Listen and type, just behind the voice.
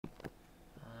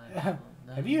No.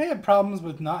 Have you had problems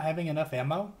with not having enough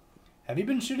ammo? Have you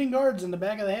been shooting guards in the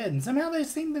back of the head and somehow they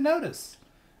seem to notice?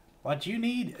 What you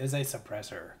need is a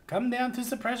suppressor. Come down to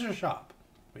Suppressor Shop,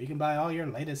 where you can buy all your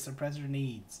latest suppressor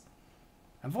needs.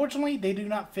 Unfortunately, they do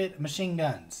not fit machine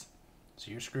guns,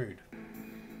 so you're screwed.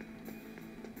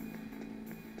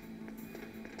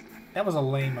 That was a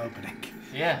lame opening.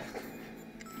 Yeah.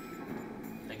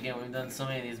 Again, we've done so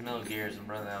many of these Metal Gears, I'm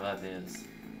running out of ideas.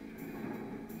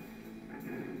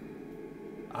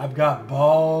 I've got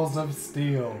balls of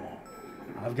steel.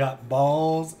 I've got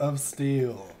balls of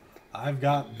steel. I've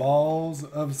got balls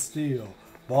of steel.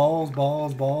 Balls,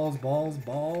 balls, balls, balls,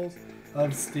 balls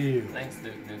of steel. Thanks,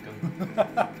 Duke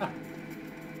Nukem.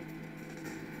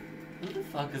 Who the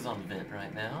fuck is on vent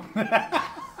right now?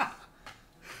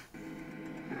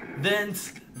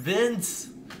 Vince! Vince!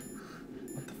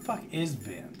 What the fuck is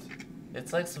vent?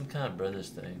 It's like some kind of British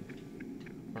thing.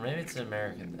 Or maybe it's an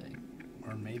American thing.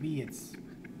 Or maybe it's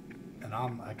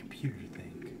a computer thing.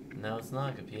 No, it's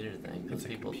not a computer thing, because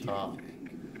people talk. Thing.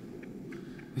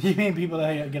 You mean people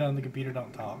that get on the computer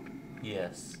don't talk?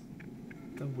 Yes.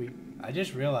 I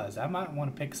just realized I might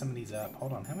want to pick some of these up.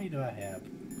 Hold on, how many do I have?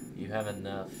 You have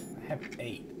enough. I have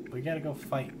 8. We gotta go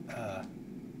fight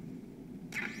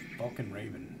Vulcan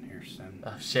Raven here soon.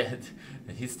 Oh shit.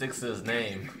 He sticks to his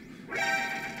name.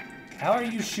 How are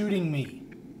you shooting me?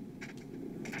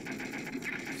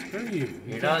 Screw you.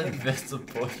 You're not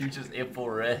invincible, you're just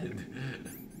infrared.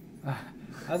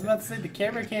 I was about to say, the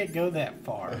camera can't go that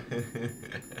far.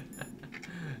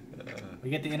 We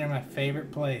get to enter my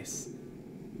favorite place.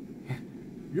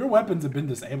 Your weapons have been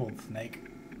disabled, Snake.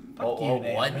 Fuck you,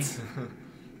 what?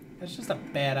 That's just a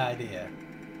bad idea.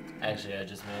 Actually, I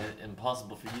just made it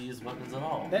impossible for you to use weapons at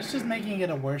all. That's just making it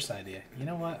a worse idea. You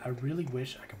know what? I really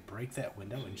wish I could break that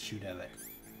window and shoot out of there.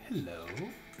 Hello?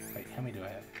 Wait, how many do I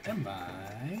have? Never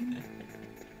mind.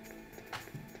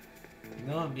 You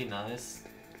know what would be nice?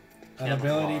 An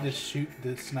ability to shoot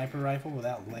the sniper rifle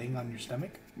without laying on your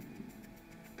stomach?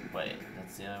 Wait,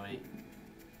 that's the only way.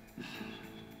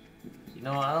 You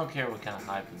know what? I don't care what kind of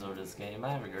hype is over this game. I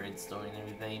have a great story and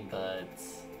everything, but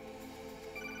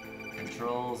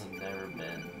controls have never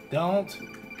been. Don't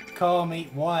call me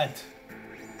what?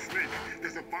 Smith,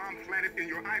 there's a bomb planted in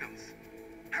your items.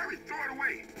 Hurry, throw it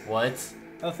away. What?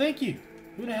 Oh, thank you.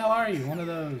 Who the hell are you? One of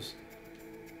those.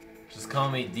 Just call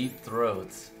me Deep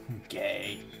Throats.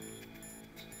 Gay.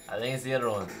 I think it's the other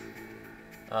one.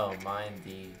 Oh, mine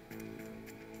D.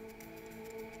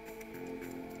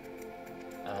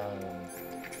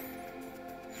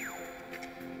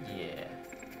 Yeah.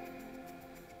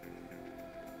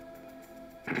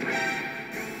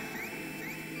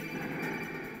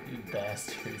 You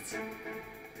bastards.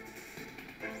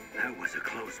 That was a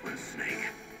close one, Snake.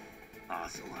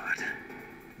 Ocelot,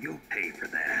 you'll pay for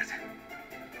that.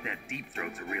 That Deep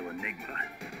Throat's a real enigma.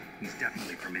 He's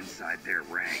definitely from inside their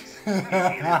ranks. Is he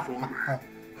an informer?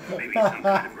 Maybe some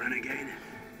kind of renegade?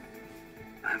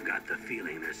 I've got the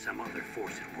feeling there's some other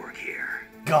force at work here.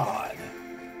 God.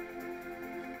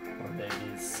 Or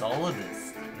maybe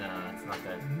Solidus. No, it's not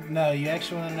that. No, you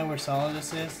actually want to know where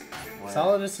Solidus is? What?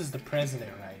 Solidus is the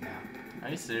president right now. Are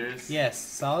you serious? Yes,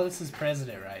 Solidus is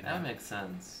president right now. That makes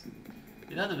sense.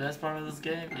 You know the best part of this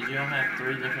game is you don't have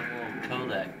 3 different little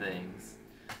Kodak things,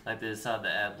 like they decide to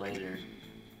add later.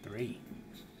 3.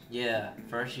 Yeah,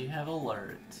 first you have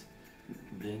alert,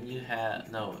 then you have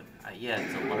yeah,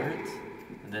 it's alert,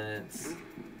 and then it's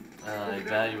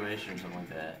evaluation or something like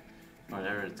that,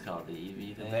 whatever it's called, the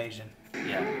EV thing. Evasion.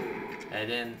 Yeah, and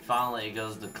then finally it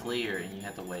goes to clear, and you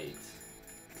have to wait.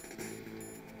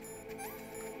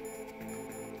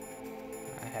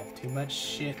 I have too much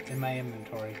shit in my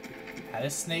inventory. How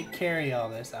does Snake carry all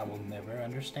this? I will never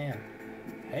understand.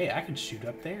 Hey, I can shoot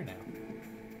up there now.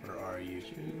 Where are you?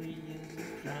 Truly is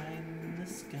a giant in the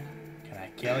sky. Can I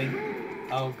kill him?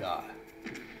 Oh god.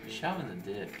 You shot him in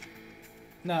the dick.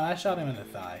 No, I shot him in the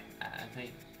thigh. I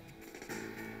think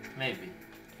maybe.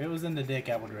 If it was in the dick,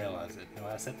 I would realize it. No,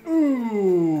 I said,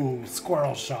 ooh,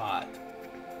 squirrel shot.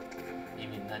 You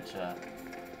mean nut shot?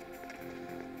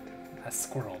 I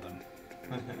squirreled him.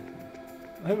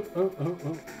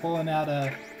 Ooh. Pulling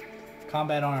out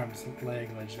combat arms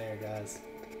language there, guys.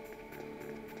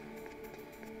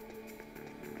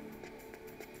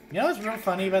 You know what's real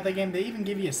funny about the game? They even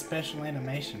give you a special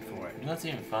animation for it. You know what's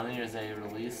even funnier is they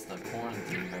released the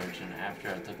quarantine version after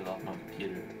I took it off my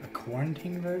computer. A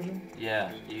quarantine version?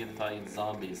 Yeah, you get to fight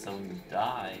zombies, so when you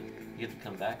die, you get to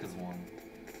come back as one.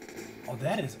 Oh,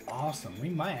 that is awesome. We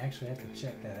might actually have to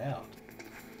check that out.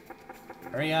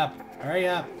 Hurry up, hurry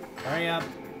up, hurry up.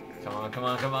 Come on, come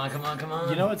on, come on, come on, come on.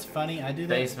 You know what's funny? I do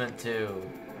that. Basement 2.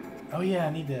 Oh yeah, I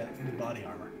need the body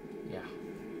armor. Yeah.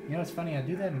 You know, it's funny. I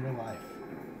do that in real life.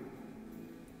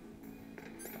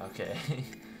 Okay.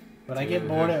 When I get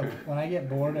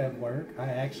bored at work, I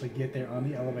actually get there on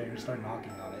the elevator and start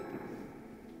knocking on it.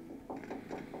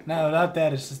 No, not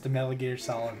that. It's just the Metal Gear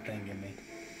Solid thing in me.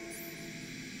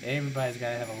 Everybody's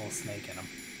got to have a little snake in them.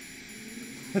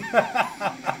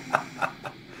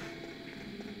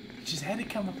 You just had to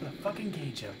come up with a fucking gay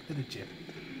joke, didn't you?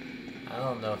 I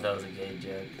don't know if that was a gay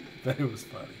joke. But it was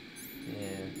funny.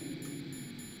 Yeah.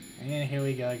 And here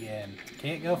we go again.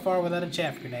 Can't go far without a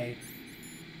chaff grenade.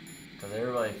 Because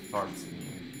everybody farts in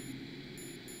here.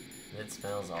 It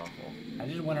smells awful. I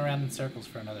just went around in circles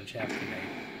for another chaff grenade.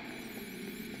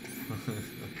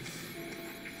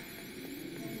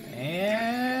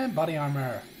 And body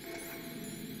armor.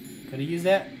 Could have used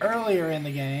that earlier in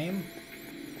the game.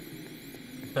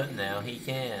 But now he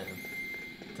can.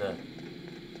 I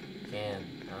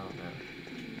don't know.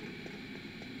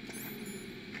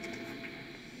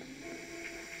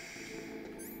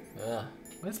 Ugh.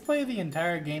 Let's play the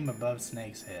entire game above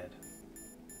Snake's head.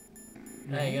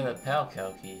 Hey, you got a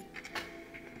PAL key.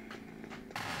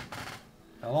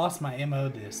 I lost my MO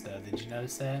disc though. Did you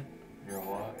notice that? Your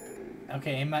what?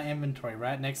 Okay, in my inventory,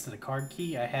 right next to the card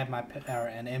key, I had my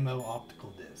an MO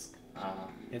optical disc.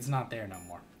 It's not there no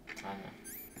more. I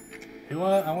know.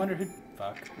 I wonder who.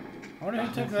 Fuck. I wonder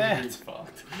who took that. Who's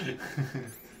fucked?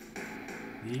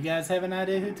 Do you guys have an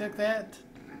idea who took that?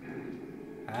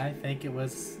 I think it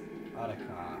was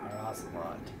Otacon or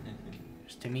Ocelot.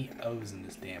 There's too many O's in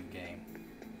this damn game.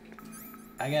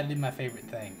 I gotta do my favorite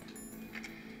thing.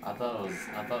 I thought we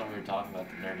were talking about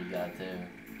the nerdy guy too.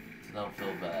 So don't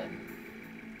feel bad.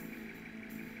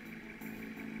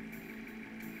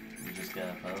 You just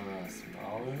gotta put on a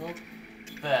small little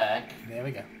back. There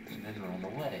we go. And then run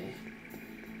away.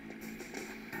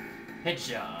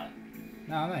 Headshot.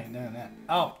 No, I ain't doing that.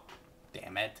 Oh,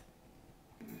 damn it.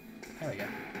 There we go.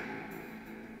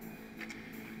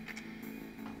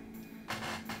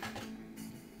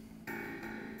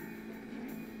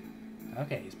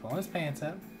 Okay, he's pulling his pants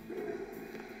up.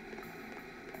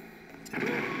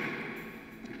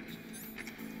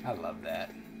 I love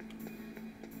that.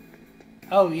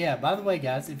 Oh yeah, by the way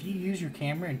guys, if you use your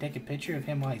camera and take a picture of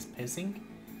him while he's pissing,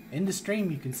 in the stream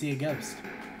you can see a ghost.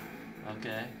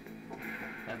 Okay.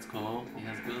 That's cool. He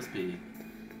has ghost speed.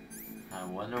 I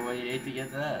wonder what you ate to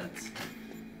get that.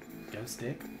 Ghost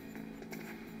stick?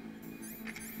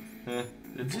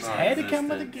 It Just had to come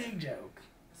with a gay joke.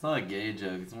 It's not a gay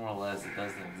joke, it's more or less it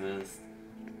doesn't exist.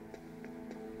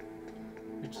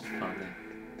 Which is funny.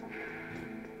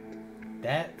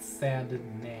 That sounded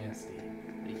nasty.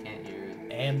 They can't hear it.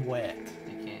 And wet.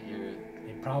 They can't hear it.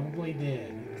 It probably did.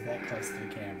 It was that close to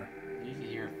the camera. You can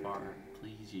hear it far.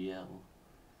 Please yell.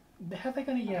 How are they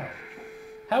gonna yell?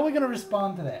 How are we gonna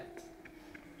respond to that?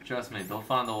 Trust me, they'll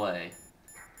find a way.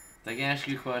 They can ask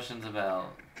you questions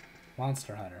about...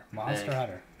 Monster Hunter. Monster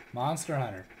Hunter. Monster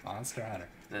Hunter. Monster Hunter.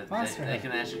 They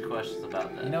can ask you questions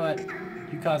about that. You know what?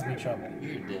 You caused me trouble.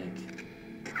 You're a dick.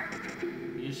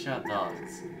 You shot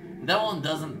dogs. That one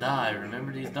doesn't die.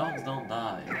 Remember, these dogs don't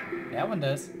die. That one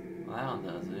does. Well, that one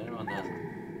does. The other one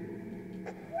doesn't.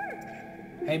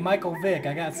 Hey, Michael Vick,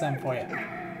 I got something for you.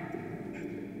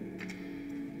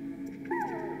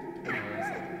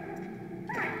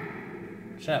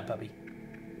 Shut up, puppy.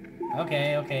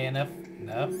 Okay, okay, enough.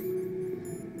 Enough.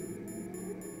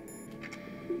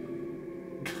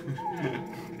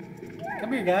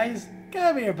 Come here, guys.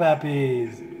 Come here,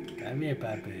 puppies. Come here,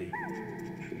 puppy.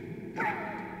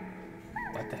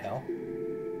 What the hell?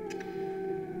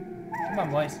 Come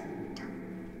on, boys.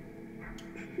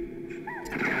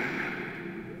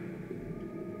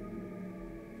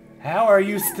 How are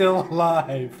you still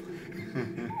alive?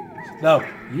 No,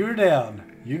 you're down.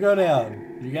 You go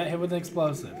down. You got hit with an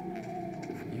explosive.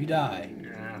 You die.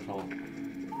 You're an asshole.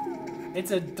 It's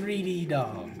a 3D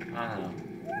dog. I know.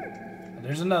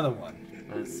 There's another one.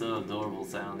 But it's so adorable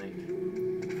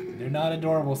sounding. They're not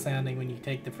adorable sounding when you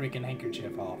take the freaking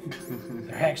handkerchief off.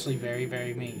 They're actually very,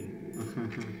 very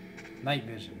mean. Night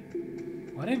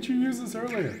vision. Why didn't you use this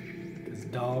earlier? Because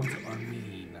dogs are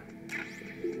mean.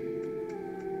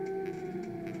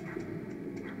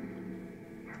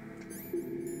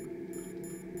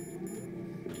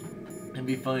 It'd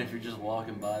be funny if you're just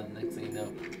walking by, the next thing you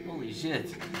know, holy shit,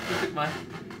 you took my...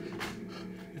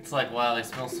 It's like, wow, I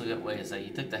smell so good. Wait a sec,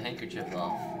 you took the handkerchief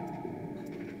off.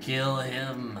 Kill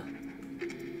him.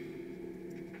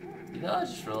 You know, I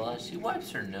just realized she wipes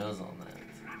her nose on that.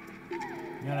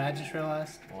 You know what I just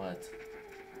realized? What?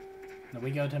 That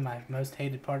we go to my most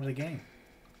hated part of the game.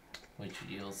 Which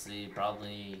you'll see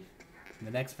probably... In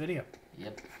the next video.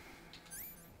 Yep.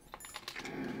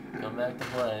 Come back to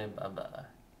play. Bye bye.